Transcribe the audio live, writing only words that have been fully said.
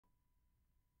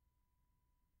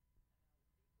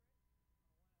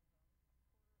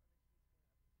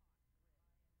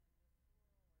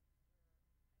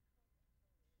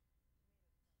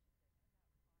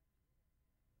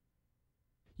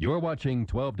You're watching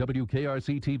 12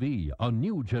 WKRC TV, a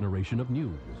new generation of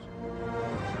news.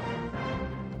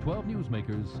 12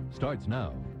 Newsmakers starts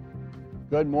now.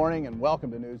 Good morning and welcome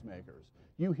to Newsmakers.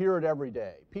 You hear it every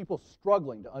day. People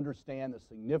struggling to understand the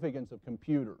significance of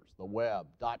computers, the web,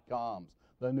 .coms,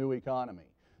 the new economy.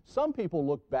 Some people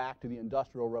look back to the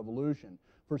Industrial Revolution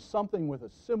for something with a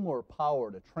similar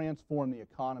power to transform the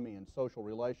economy and social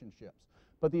relationships.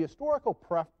 But the historical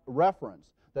reference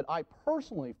that I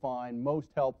personally find most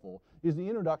helpful is the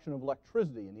introduction of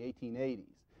electricity in the 1880s.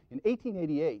 In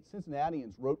 1888,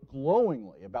 Cincinnatians wrote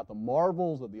glowingly about the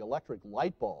marvels of the electric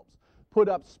light bulbs put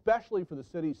up specially for the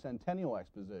city's Centennial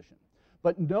Exposition.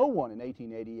 But no one in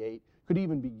 1888 could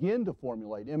even begin to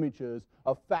formulate images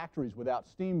of factories without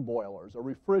steam boilers, a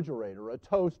refrigerator, a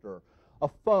toaster, a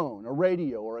phone, a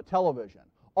radio, or a television,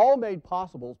 all made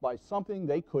possible by something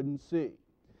they couldn't see.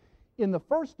 In the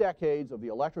first decades of the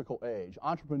electrical age,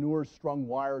 entrepreneurs strung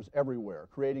wires everywhere,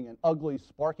 creating an ugly,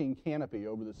 sparking canopy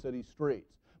over the city's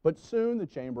streets. But soon the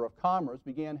Chamber of Commerce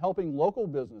began helping local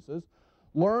businesses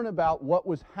learn about what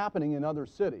was happening in other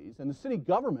cities, and the city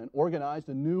government organized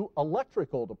a new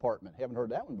electrical department. Haven't heard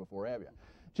that one before, have you?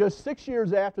 Just 6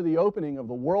 years after the opening of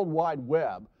the World Wide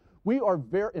Web, we are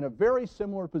in a very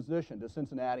similar position to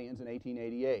Cincinnatians in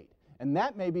 1888, and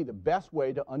that may be the best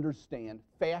way to understand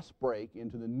fast break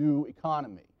into the new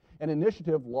economy, an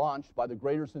initiative launched by the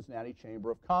Greater Cincinnati Chamber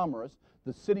of Commerce,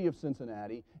 the City of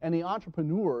Cincinnati, and the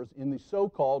entrepreneurs in the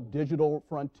so-called digital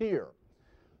frontier.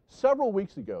 Several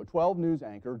weeks ago, 12 News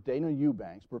anchor Dana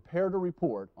Eubanks prepared a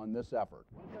report on this effort.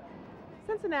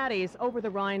 Cincinnati's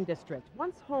Over-the-Rhine district,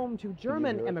 once home to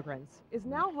German immigrants, is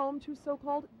now home to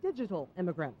so-called digital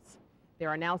immigrants. There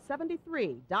are now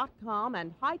 73 .com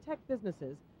and high-tech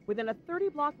businesses within a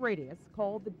 30-block radius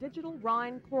called the Digital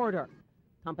Rhine Corridor.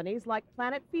 Companies like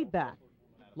Planet Feedback,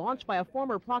 launched by a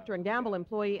former Procter & Gamble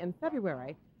employee in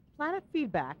February, Planet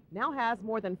Feedback now has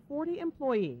more than 40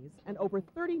 employees and over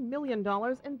 $30 million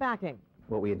in backing.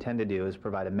 What we intend to do is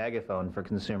provide a megaphone for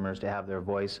consumers to have their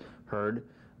voice heard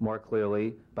more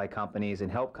clearly by companies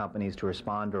and help companies to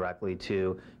respond directly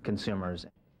to consumers.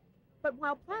 But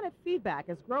while Planet Feedback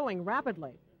is growing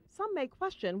rapidly, some may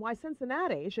question why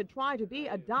Cincinnati should try to be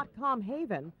a .com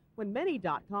haven when many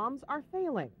 .coms are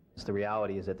failing. The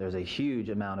reality is that there's a huge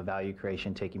amount of value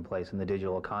creation taking place in the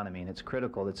digital economy, and it's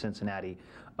critical that Cincinnati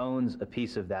owns a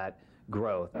piece of that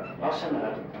growth.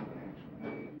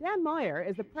 Dan Meyer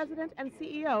is the president and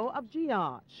CEO of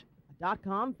Giage, a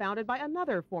 .com founded by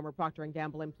another former Procter &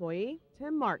 Gamble employee,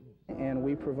 Tim Martin. And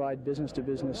we provide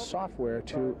business-to-business software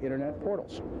to internet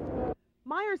portals.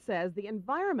 Meyer says the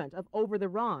environment of Over the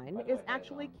Rhine is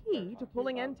actually key to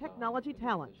pulling in technology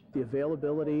talent. The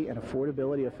availability and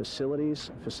affordability of facilities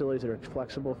that are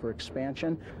flexible for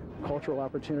expansion, cultural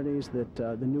opportunities that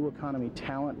the new economy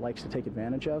talent likes to take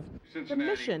advantage of. The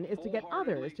mission is to get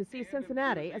others to see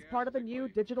Cincinnati as part of the new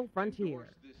digital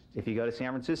frontier. If you go to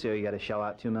San Francisco, you got to shell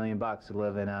out $2 million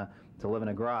to live in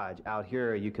a garage. Out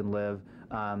here, you can live,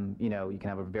 you can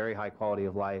have a very high quality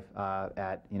of life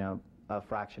at a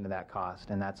fraction of that cost,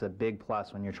 and that's a big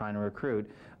plus when you're trying to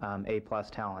recruit A-plus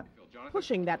talent.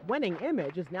 Pushing that winning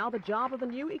image is now the job of the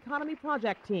new economy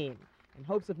project team, in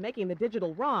hopes of making the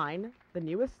Digital Rhine the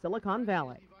newest Silicon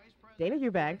Valley. Dana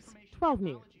Eubanks, 12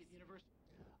 News.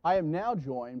 I am now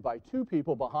joined by two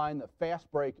people behind the fast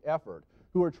break effort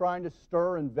who are trying to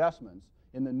stir investments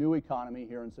in the new economy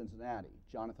here in Cincinnati.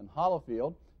 Jonathan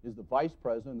Holifield is the Vice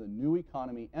President of the New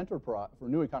Economy Enterprise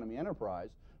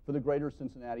for the Greater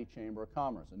Cincinnati Chamber of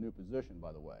Commerce, a new position,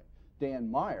 by the way. Dan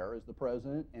Meyer is the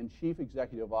President and Chief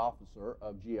Executive Officer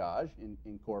of Giage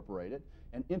Incorporated,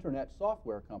 an internet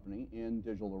software company in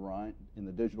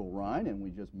the Digital Rhine, and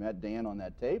we just met Dan on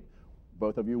that tape.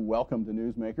 Both of you, welcome to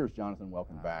Newsmakers. Jonathan,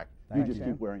 welcome back. Thanks, you just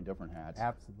Jim. keep wearing different hats.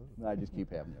 Absolutely. I just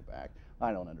keep having you back.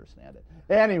 I don't understand it.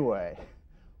 Anyway,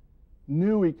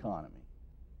 new economy.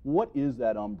 What is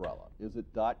that umbrella? Is it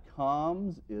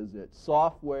 .coms? Is it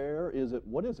software?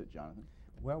 What is it, Jonathan?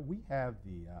 Well, we have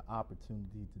the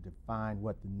opportunity to define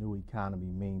what the new economy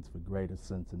means for Greater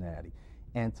Cincinnati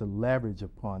and to leverage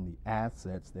upon the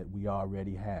assets that we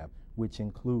already have, which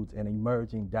includes an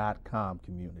emerging .com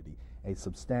community, a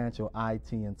substantial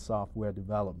IT and software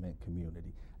development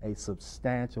community, a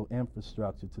substantial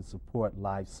infrastructure to support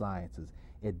life sciences,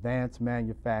 advanced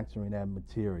manufacturing and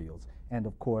materials, and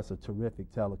of course a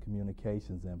terrific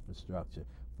telecommunications infrastructure.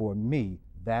 For me,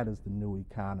 that is the new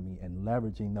economy, and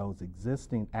leveraging those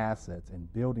existing assets and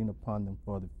building upon them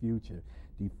for the future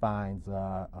defines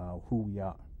who we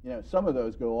are. You know, some of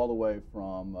those go all the way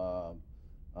from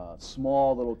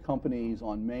small little companies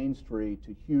on Main Street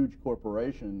to huge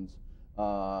corporations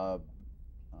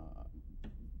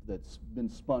that that's been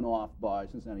spun off by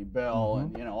Cincinnati Bell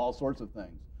and all sorts of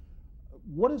things.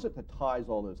 What is it that ties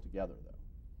all those together,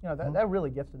 though? That really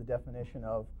gets to the definition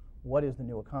of what is the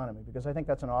new economy, because I think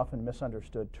that's an often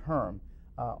misunderstood term.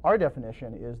 Our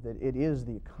definition is that it is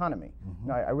the economy.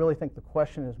 I really think the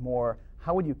question is more,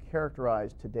 how would you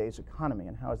characterize today's economy,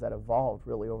 and how has that evolved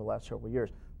really over the last several years,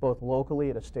 both locally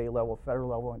at a state level, federal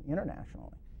level, and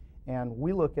internationally. And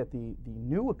we look at the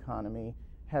new economy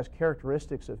has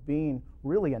characteristics of being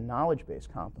really a knowledge-based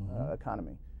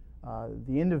economy.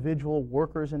 The individual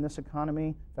workers in this economy,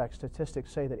 in fact,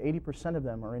 statistics say that 80% of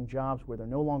them are in jobs where they're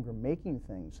no longer making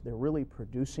things, they're really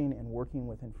producing and working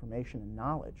with information and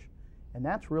knowledge. And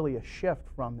that's really a shift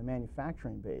from the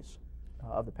manufacturing base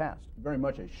of the past. Very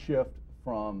much a shift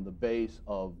from the base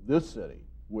of this city,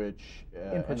 which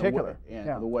in particular, and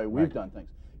the way we've done things.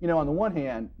 On the one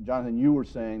hand, Jonathan, you were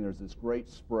saying there's this great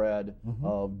spread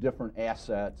of different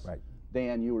assets. Right.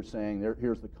 Dan, you were saying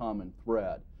here's the common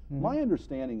thread. My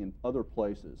understanding in other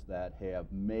places that have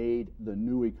made the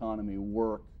new economy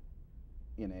work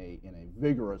in a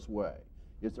vigorous way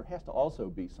is there has to also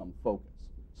be some focus,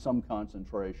 some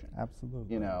concentration.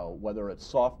 Absolutely. Whether it's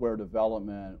software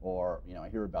development or, I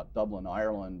hear about Dublin,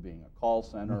 Ireland being a call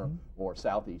center or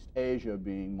Southeast Asia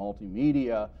being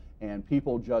multimedia and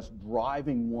people just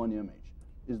driving one image.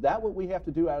 Is that what we have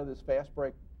to do out of this fast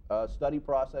break study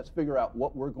process, figure out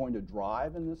what we're going to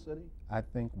drive in this city? I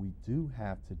think we do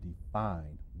have to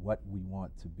define what we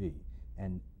want to be.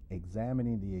 And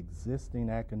examining the existing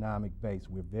economic base,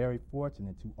 we're very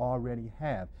fortunate to already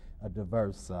have a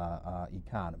diverse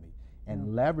economy. And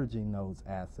leveraging those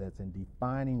assets and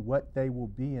defining what they will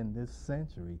be in this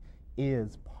century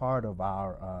is part of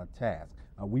our task.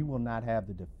 We will not have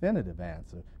the definitive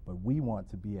answer, but we want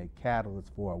to be a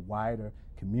catalyst for a wider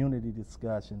community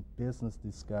discussion, business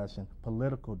discussion,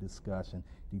 political discussion,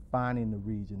 defining the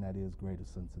region that is Greater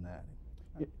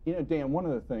Cincinnati. Dan, one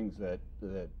of the things that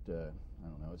I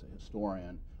don't know, as a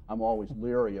historian, I'm always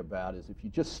leery about is if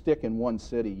you just stick in one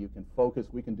city, you can focus.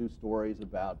 We can do stories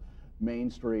about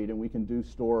Main Street, and we can do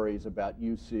stories about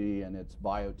UC and its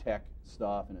biotech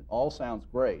stuff, and it all sounds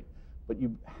great. But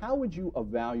how would you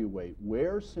evaluate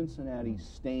where Cincinnati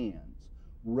stands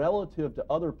relative to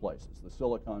other places, the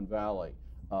Silicon Valley,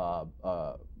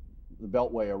 the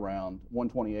Beltway around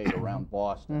 128 around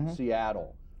Boston,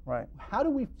 Seattle? Right. How do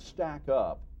we stack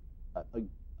up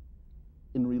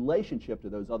in relationship to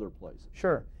those other places?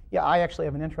 Sure. Yeah, I actually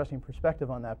have an interesting perspective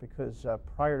on that because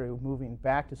prior to moving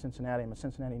back to Cincinnati, I'm a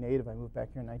Cincinnati native. I moved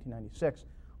back here in 1996.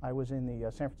 I was in the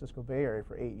San Francisco Bay Area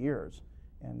for 8 years.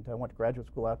 And I went to graduate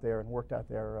school out there and worked out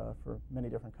there for many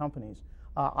different companies.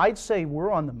 I'd say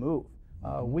we're on the move.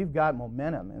 We've got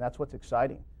momentum, and that's what's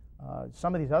exciting.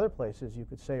 Some of these other places, you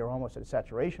could say, are almost at a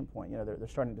saturation point. They're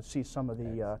starting to see some of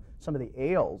the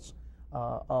ails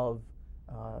of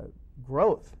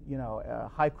growth.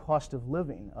 High cost of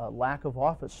living, lack of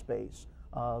office space,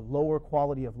 lower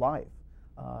quality of life.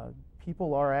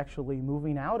 People are actually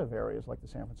moving out of areas like the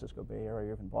San Francisco Bay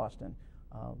Area, even Boston,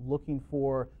 looking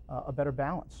for a better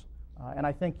balance. And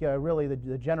I think really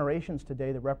the generations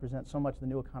today that represent so much of the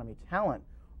new economy talent,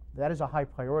 that is a high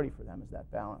priority for them, is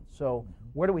that balance. So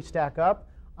where do we stack up?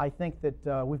 I think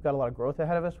that we've got a lot of growth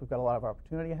ahead of us. We've got a lot of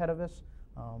opportunity ahead of us.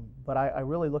 But I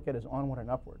really look at it as onward and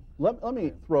upward. Let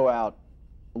me throw out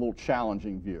a little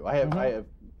challenging view. I have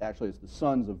actually, it's the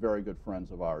sons of very good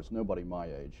friends of ours, nobody my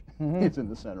age. It's in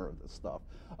the center of this stuff.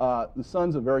 The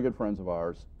sons of very good friends of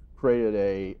ours created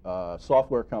a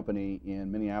software company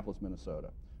in Minneapolis,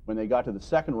 Minnesota. When they got to the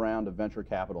second round of venture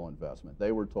capital investment,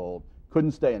 they were told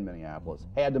couldn't stay in Minneapolis,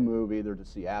 had to move either to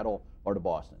Seattle or to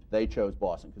Boston. They chose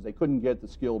Boston because they couldn't get the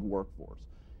skilled workforce.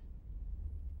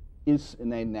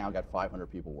 And they now got 500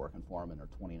 people working for them, and they're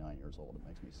 29 years old. It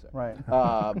makes me sick. Right.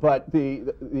 But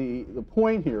the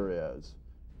point here is,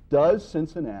 does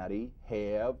Cincinnati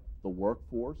have the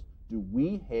workforce? Do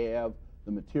we have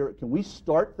the material? Can we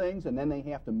start things and then they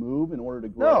have to move in order to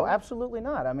grow? No, absolutely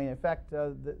not. I mean, in fact,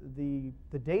 the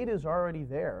data is already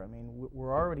there. I mean,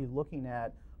 we're already looking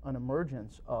at an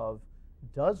emergence of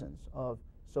dozens of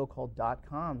so-called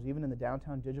 .coms, even in the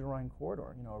downtown Digital Rhine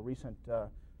corridor. A recent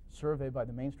survey by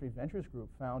the Main Street Ventures Group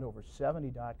found over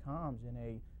 70 .coms in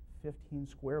a 15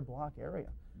 square block area.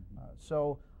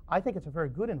 So I think it's a very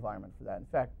good environment for that. In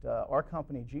fact, our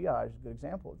company, Giage, is a good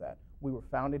example of that. We were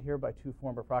founded here by 2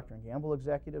 former Procter & Gamble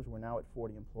executives. We're now at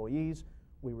 40 employees.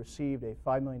 We received a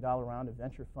 $5 million round of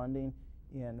venture funding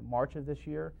in March of this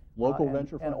year. Local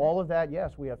venture funding? And all of that,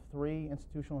 yes, we have 3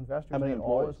 institutional investors. How many and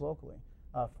employees? all is locally.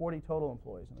 40 total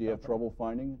employees. Do you have trouble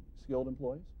finding skilled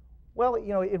employees? Well,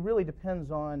 it really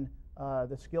depends on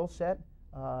the skill set.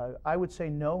 I would say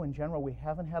no. In general, we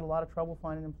haven't had a lot of trouble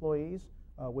finding employees,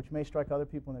 which may strike other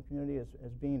people in the community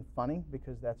as being funny,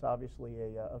 because that's obviously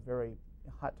a very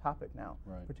hot topic now,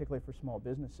 right, particularly for small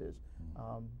businesses.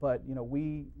 But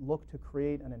we look to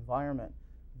create an environment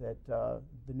that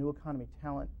the new economy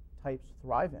talent types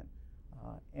thrive in.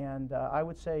 And I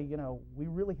would say, we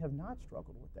really have not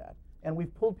struggled with that. And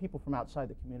we've pulled people from outside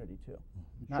the community, too,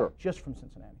 not just from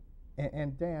Cincinnati.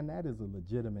 And Dan, that is a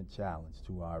legitimate challenge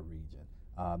to our region.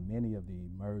 Many of the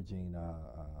emerging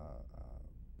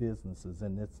businesses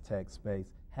in this tech space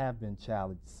have been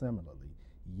challenged similarly,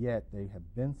 yet they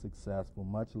have been successful,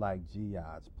 much like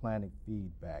Giage, Planet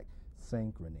Feedback,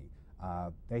 Synchrony.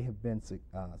 They have been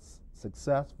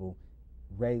successful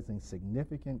raising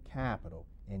significant capital,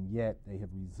 and yet they have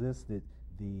resisted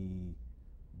the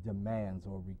demands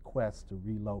or requests to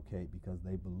relocate because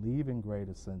they believe in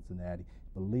Greater Cincinnati,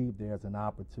 believe there's an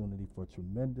opportunity for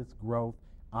tremendous growth,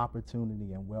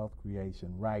 opportunity, and wealth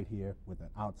creation right here with an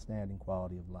outstanding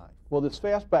quality of life. Well, this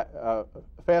Fast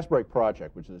Break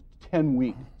project, which is a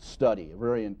 10-week study, a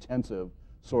very intensive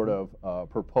sort of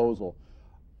proposal,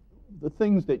 the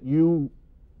things that you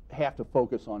have to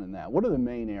focus on in that, what are the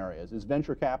main areas? Is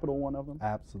venture capital one of them?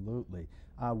 Absolutely.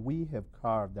 We have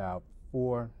carved out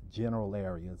 4 general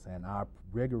areas, and our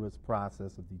rigorous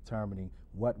process of determining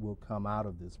what will come out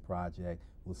of this project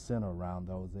will center around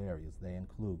those areas. They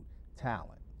include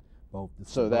talent, both the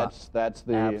so that's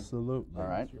the absolutely. All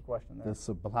right. That's your question there. The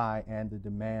supply and the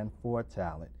demand for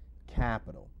talent,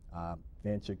 capital,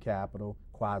 venture capital,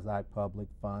 quasi-public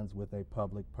funds with a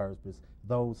public purpose,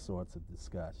 those sorts of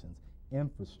discussions.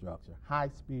 Infrastructure,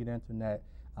 high-speed internet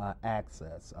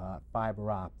access, fiber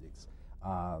optics,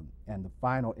 and the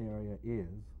final area is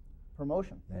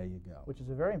promotion. There you go. Which is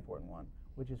a very important one,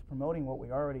 which is promoting what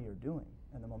we already are doing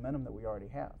and the momentum that we already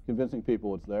have. Convincing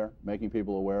people it's there, making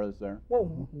people aware it's there.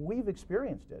 Well, we've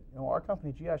experienced it. Our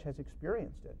company, Giage, has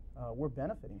experienced it. We're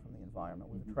benefiting from the environment.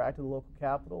 We've attracted the local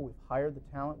capital. We've hired the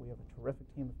talent. We have a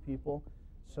terrific team of people.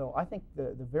 So I think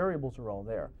the variables are all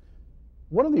there.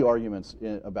 One of the arguments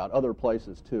about other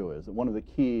places, too, is that one of the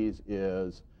keys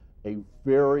is a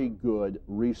very good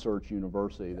research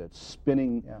university that's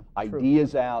spinning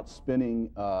ideas out, spinning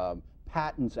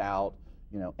patents out.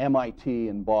 MIT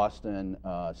in Boston,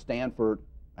 Stanford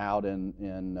out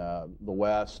in the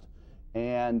West,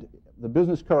 and the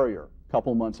Business Courier a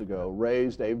couple months ago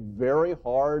raised a very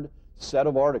hard set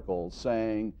of articles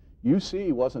saying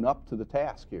UC wasn't up to the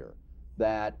task here.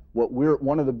 That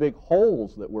one of the big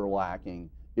holes that we're lacking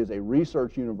is a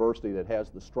research university that has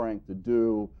the strength to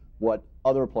do what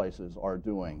other places are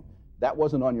doing. That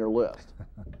wasn't on your list.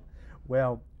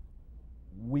 Well,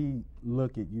 we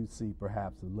look at UC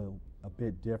perhaps a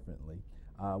bit differently.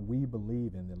 We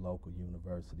believe in the local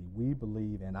university. We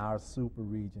believe in our super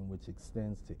region, which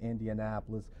extends to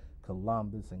Indianapolis,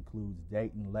 Columbus, includes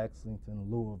Dayton, Lexington,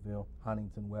 Louisville,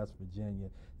 Huntington, West Virginia,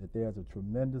 that there's a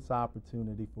tremendous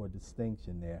opportunity for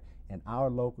distinction there. And our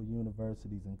local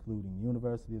universities, including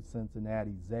University of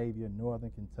Cincinnati, Xavier, Northern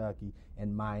Kentucky,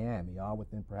 and Miami, all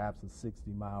within perhaps a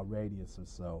 60-mile radius or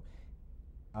so,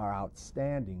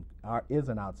 is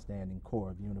an outstanding core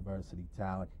of university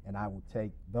talent, and I will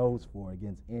take those 4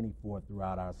 against any 4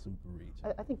 throughout our super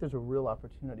region. I think there's a real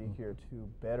opportunity here to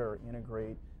better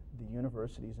integrate the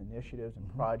university's initiatives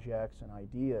and projects and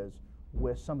ideas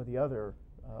with some of the other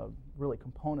really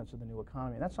components of the new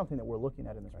economy. And that's something that we're looking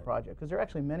at in this project, because there are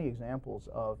actually many examples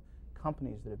of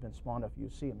companies that have been spawned off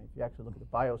UC. I mean, if you actually look at the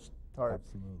BioStart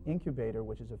Incubator,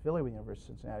 which is affiliated with the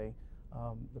University of Cincinnati,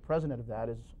 the president of that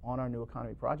is on our new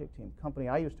economy project team. The company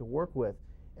I used to work with,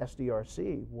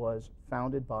 SDRC, was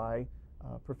founded by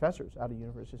professors out of the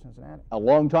University of Cincinnati. A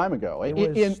long time ago. It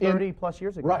was 30 plus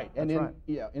years ago. Right, and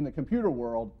in the computer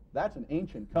world, that's an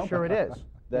ancient company. Sure it is.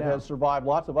 That has survived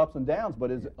lots of ups and downs, but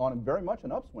is on very much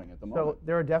an upswing at the moment. So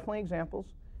there are definitely examples,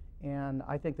 and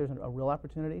I think there's a real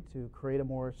opportunity to create a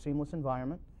more seamless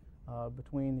environment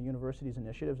between the university's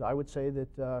initiatives. I would say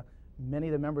that many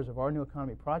of the members of our new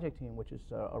economy project team, which is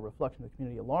a reflection of the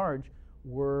community at large,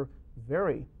 were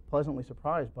very pleasantly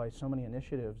surprised by so many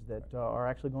initiatives that are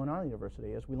actually going on at the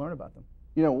university as we learn about them.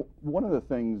 One of the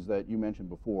things that you mentioned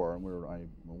before, and I'm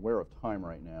aware of time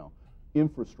right now,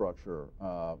 infrastructure,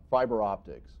 fiber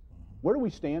optics. Where do we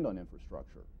stand on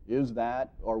infrastructure?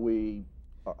 Are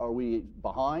we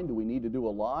behind? Do we need to do a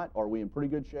lot? Are we in pretty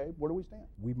good shape? Where do we stand?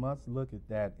 We must look at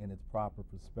that in its proper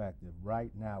perspective.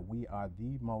 Right now, we are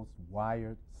the most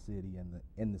wired city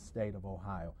in the state of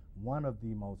Ohio, one of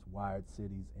the most wired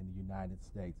cities in the United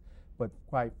States. But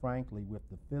quite frankly, with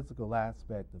the physical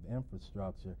aspect of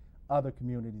infrastructure, other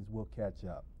communities will catch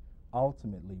up.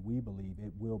 ultimately, we believe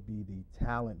it will be the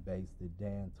talent base that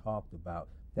Dan talked about.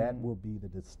 That will be the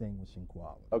distinguishing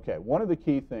quality. Okay, one of the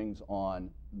key things on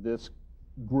this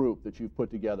group that you've put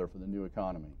together for the new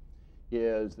economy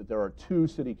is that there are two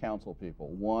city council people,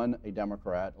 one a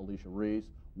Democrat, Alicia Reese,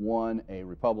 one a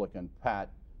Republican, Pat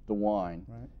DeWine,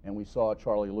 Right. and we saw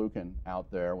Charlie Lucan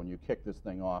out there when you kicked this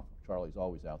thing off. Charlie's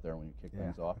always out there when you kick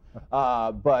things off.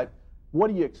 But what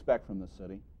do you expect from the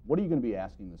city? What are you going to be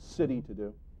asking the city to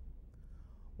do?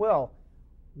 Well,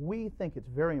 we think it's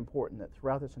very important that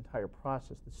throughout this entire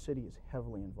process, the city is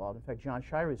heavily involved. In fact, John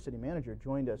Shirey, the city manager,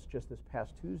 joined us just this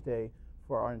past Tuesday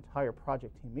for our entire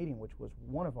project team meeting, which was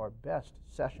one of our best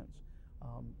sessions.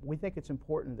 We think it's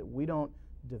important that we don't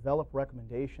develop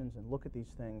recommendations and look at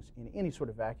these things in any sort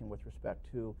of vacuum with respect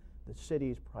to the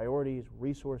city's priorities,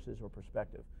 resources, or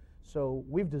perspective. So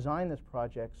we've designed this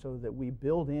project so that we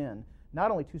build in not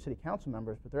only two city council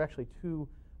members, but they're actually two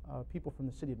people from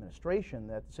the city administration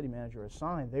that the city manager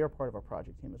assigned. They are part of our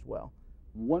project team as well.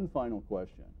 One final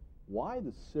question. Why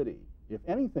the city? If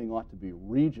anything ought to be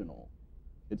regional,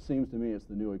 it seems to me it's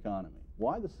the new economy.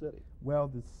 Why the city? Well,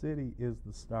 the city is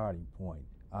the starting point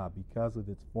because of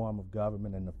its form of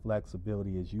government and the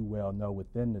flexibility, as you well know,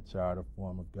 within the charter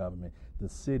form of government. The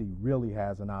city really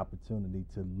has an opportunity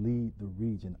to lead the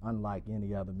region unlike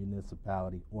any other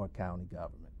municipality or county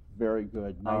government. Very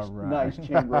good. Nice, All right. nice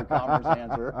Chamber of Commerce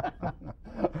answer.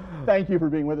 Thank you for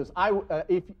being with us.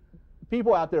 If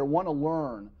people out there want to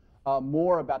learn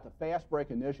more about the Fast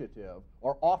Break Initiative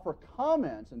or offer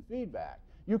comments and feedback,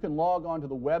 you can log on to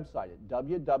the website at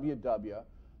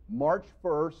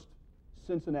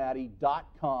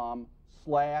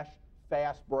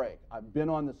www.marchfirstcincinnati.com/fastbreak. I've been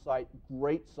on the site.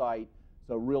 Great site. It's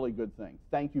a really good thing.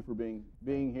 Thank you for being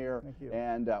here. Thank you.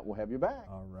 And we'll have you back.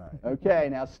 All right. Okay,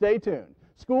 now stay tuned.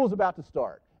 School's about to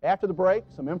start. After the break,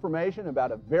 some information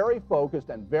about a very focused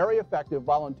and very effective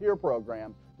volunteer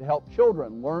program to help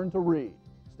children learn to read.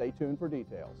 Stay tuned for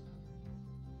details.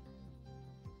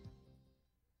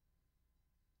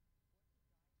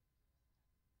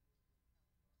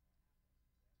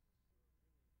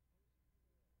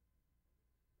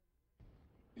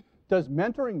 Does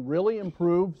mentoring really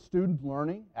improve student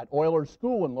learning? At Euler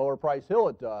School in Lower Price Hill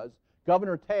it does.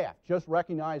 Governor Taft just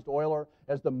recognized Euler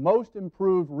as the most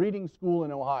improved reading school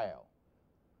in Ohio.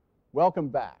 Welcome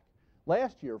back.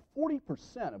 Last year,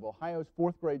 40% of Ohio's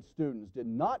fourth grade students did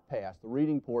not pass the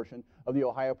reading portion of the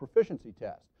Ohio Proficiency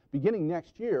Test. Beginning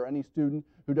next year, any student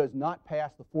who does not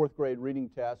pass the fourth grade reading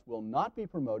test will not be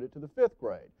promoted to the fifth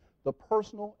grade. The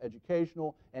personal,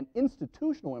 educational, and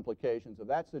institutional implications of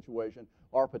that situation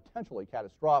are potentially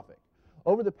catastrophic.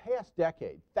 Over the past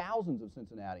decade, thousands of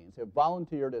Cincinnatians have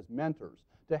volunteered as mentors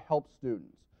to help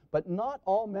students. But not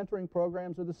all mentoring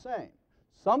programs are the same.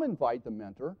 Some invite the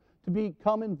mentor to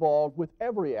become involved with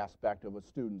every aspect of a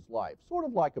student's life, sort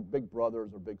of like a Big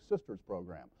Brothers or Big Sisters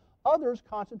program. Others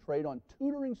concentrate on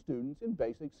tutoring students in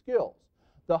basic skills.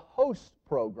 The HOST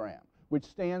program, which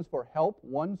stands for Help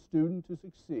One Student to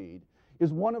Succeed,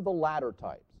 is one of the latter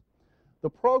types. The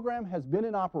program has been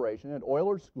in operation at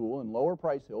Euler School in Lower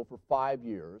Price Hill for 5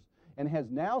 years and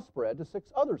has now spread to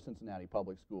 6 other Cincinnati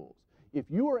public schools. If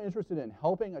you are interested in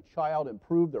helping a child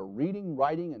improve their reading,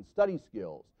 writing, and study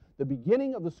skills, the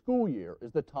beginning of the school year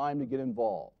is the time to get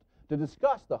involved. To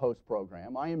discuss the HOST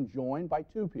program, I am joined by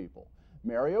 2 people.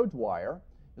 Mary O'Dwyer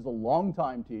is a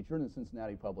longtime teacher in the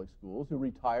Cincinnati Public Schools who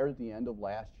retired at the end of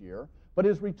last year, but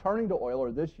is returning to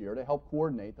Euler this year to help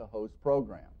coordinate the HOST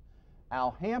program.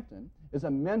 Al Hampton is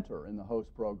a mentor in the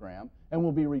HOST program and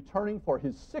will be returning for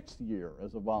his 6th year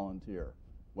as a volunteer.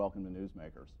 Welcome to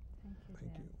Newsmakers.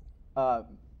 Thank you.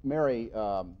 Mary,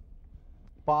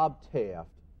 Bob Taft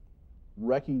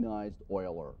recognized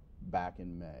Euler back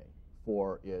in May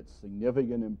for its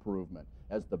significant improvement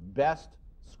as the best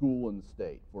school in the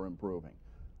state for improving.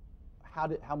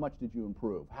 How much did you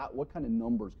improve? What kind of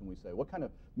numbers can we say? What kind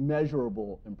of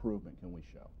measurable improvement can we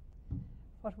show?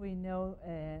 What we know,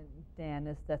 Dan,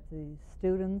 is that the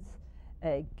students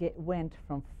went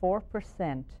from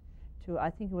 4% to, I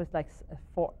think it was like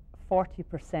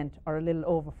 40% or a little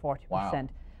over 40% Wow.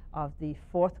 of the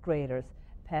fourth graders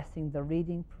passing the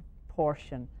reading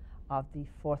portion of the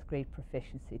fourth grade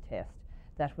proficiency test.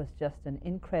 That was just an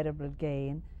incredible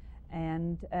gain.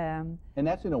 And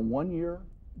that's in a 1 year?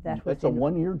 That's a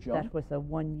 1 year jump? That was a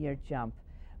 1 year jump.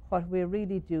 What we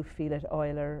really do feel at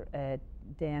Euler,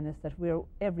 Dan, is that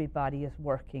everybody is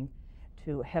working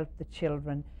to help the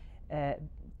children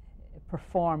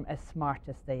perform as smart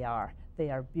as they are. They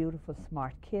are beautiful,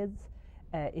 smart kids.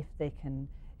 If they can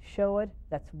show it,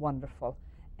 that's wonderful.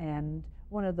 And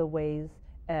one of the ways,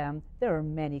 there are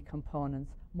many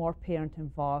components, more parent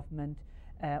involvement,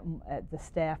 the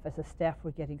staff, as a staff,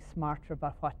 we're getting smarter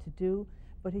about what to do,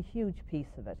 but a huge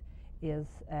piece of it is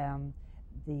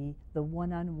the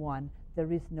one-on-one.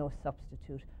 There is no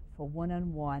substitute for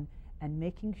one-on-one, and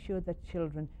making sure that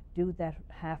children do that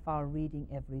half-hour reading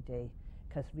every day,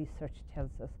 because research tells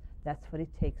us that's what it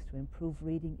takes to improve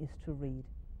reading, is to read.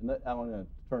 And I'm going to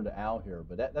turn to Al here,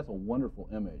 but that's a wonderful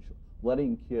image,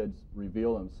 letting kids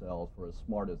reveal themselves for as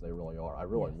smart as they really are. I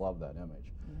really love that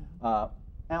image. Yeah.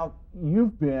 Al,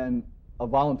 you've been a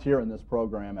volunteer in this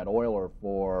program at Euler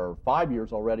for 5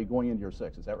 years already, going into your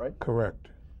 6th, is that right? Correct.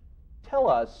 Tell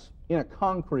us, in a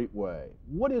concrete way,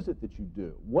 what is it that you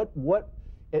do? What,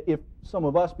 if some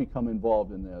of us become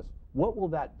involved in this, what will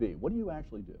that be? What do you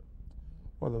actually do?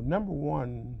 Well, the number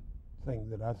one thing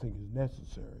that I think is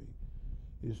necessary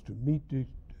is to meet the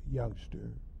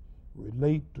youngster,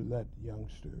 relate to that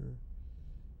youngster,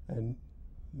 and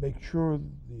make sure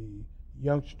the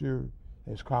youngster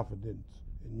has confidence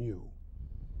in you.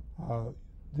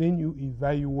 Then you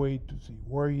evaluate to see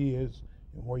where he is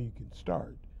and where you can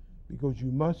start, because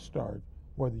you must start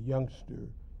where the youngster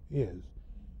is.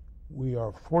 We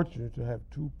are fortunate to have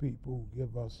 2 people who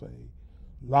give us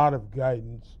a lot of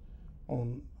guidance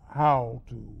on how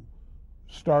to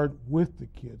start with the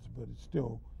kids, but it's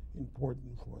still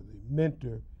important for the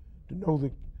mentor to know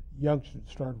the youngster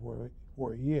to start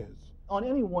where he is. On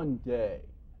any one day,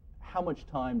 how much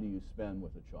time do you spend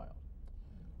with a child?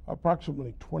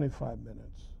 Approximately 25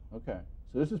 minutes. Okay,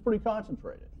 so this is pretty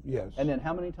concentrated. Yes. And then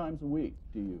how many times a week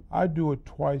do you? I do it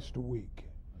twice a week,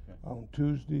 okay, on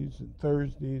Tuesdays and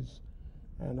Thursdays,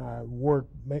 and I work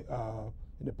in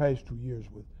the past 2 years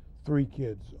with 3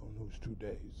 kids on those 2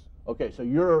 days. Okay, so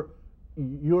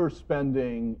you're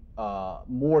spending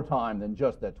more time than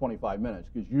just that 25 minutes,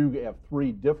 because you have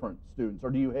 3 different students, or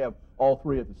do you have all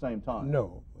 3 at the same time?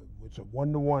 No, it's a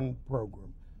one-to-one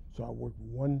program, so I work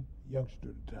with 1 youngster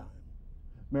at a time.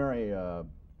 Mary,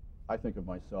 I think of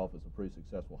myself as a pretty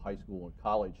successful high school and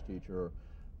college teacher,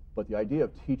 but the idea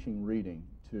of teaching reading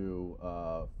to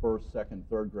 1st, 2nd,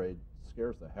 3rd grade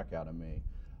scares the heck out of me.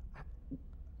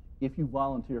 If you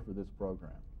volunteer for this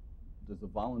program, does the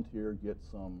volunteer get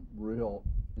some real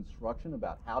instruction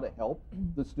about how to help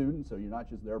the students, so you're not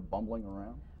just there bumbling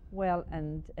around? Well,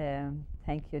 and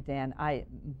thank you, Dan.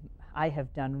 I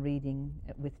have done reading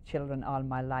with children all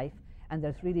my life, and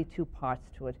there's really 2 parts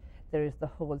to it. There is the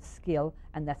whole skill,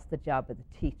 and that's the job of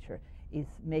the teacher, is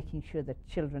making sure that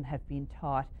children have been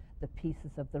taught the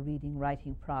pieces of the reading,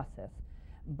 writing process.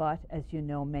 But as you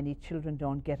know, many children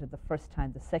don't get it the first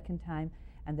time, the second time,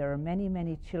 and there are many,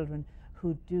 many children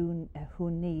who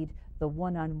need the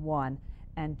one-on-one,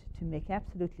 and to make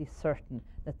absolutely certain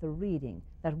that the reading,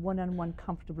 that one-on-one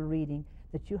comfortable reading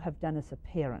that you have done as a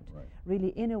parent, right, really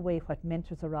in a way what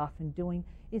mentors are often doing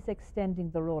is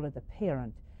extending the role of the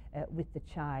parent with the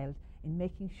child in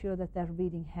making sure that that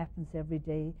reading happens every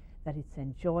day, that it's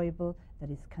enjoyable, that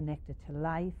it's connected to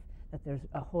life, that there's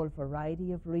a whole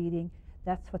variety of reading.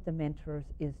 That's what the mentors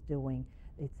is doing.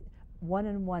 It's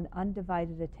one-on-one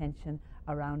undivided attention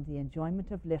around the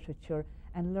enjoyment of literature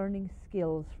and learning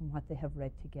skills from what they have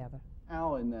read together.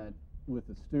 Al, in that, with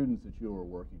the students that you were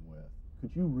working with,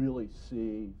 could you really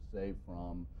see, say,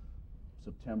 from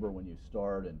September when you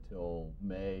start until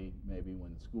May, maybe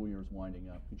when the school year is winding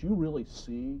up, could you really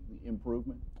see the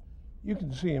improvement? You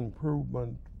can see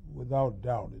improvement without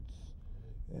doubt.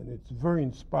 It's very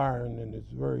inspiring, and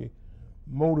it's very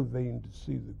motivating to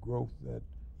see the growth that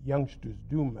youngsters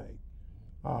do make.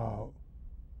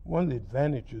 One of the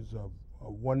advantages of a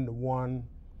one-to-one,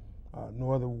 no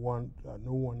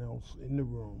one else in the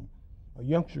room, a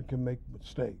youngster can make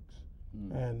mistakes,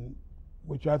 and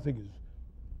which I think is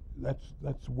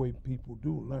that's the way people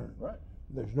do learn. Right.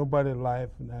 There's nobody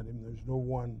laughing at him. There's no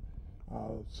one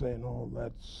saying, "Oh,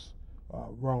 that's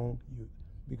wrong,"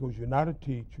 because you're not a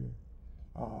teacher,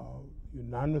 you're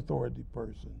not an authority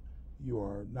person. You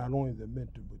are not only the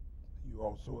mentor, but you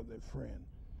also are their friend.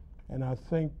 And I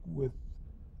think with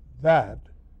that,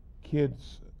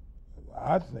 kids,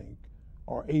 I think,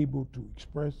 are able to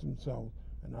express themselves,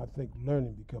 and I think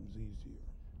learning becomes easier.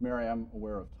 Mary, I'm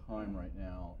aware of time right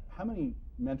now. How many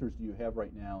mentors do you have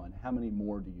right now, and how many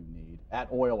more do you need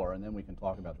at Euler? And then we can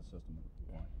talk about the system.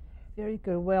 Very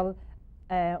good. Well,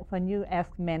 when you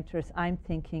ask mentors, I'm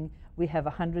thinking we have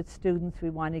 100 students. We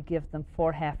want to give them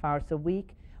 4 half hours a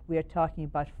week. We are talking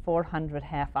about 400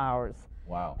 half hours.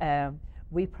 Wow.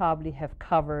 We probably have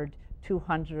covered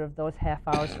 200 of those half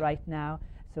hours right now.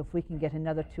 So if we can get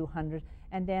another 200.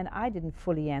 And then I didn't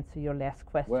fully answer your last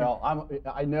question. Well,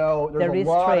 I know there's a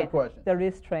lot of questions. There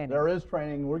is training. There is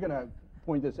training. We're going to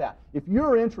point this out. If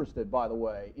you're interested, by the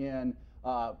way, in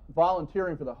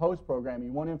volunteering for the host program,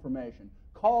 you want information,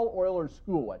 Call Oilers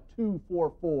School at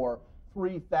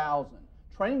 244-3000.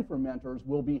 Training for mentors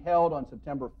will be held on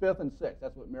September 5th and 6th.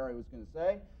 That's what Mary was going to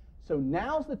say. So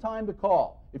now's the time to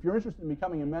call. If you're interested in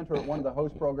becoming a mentor at one of the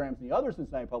host programs in the other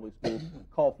Cincinnati Public Schools,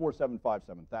 call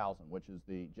 475-7000, which is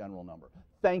the general number.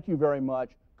 Thank you very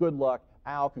much. Good luck.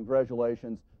 Al,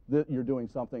 congratulations. You're doing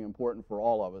something important for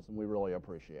all of us, and we really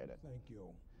appreciate it. Thank you.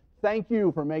 Thank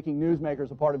you for making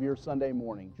Newsmakers a part of your Sunday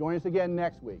morning. Join us again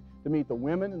next week to meet the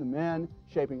women and the men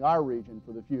shaping our region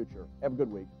for the future. Have a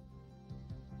good week.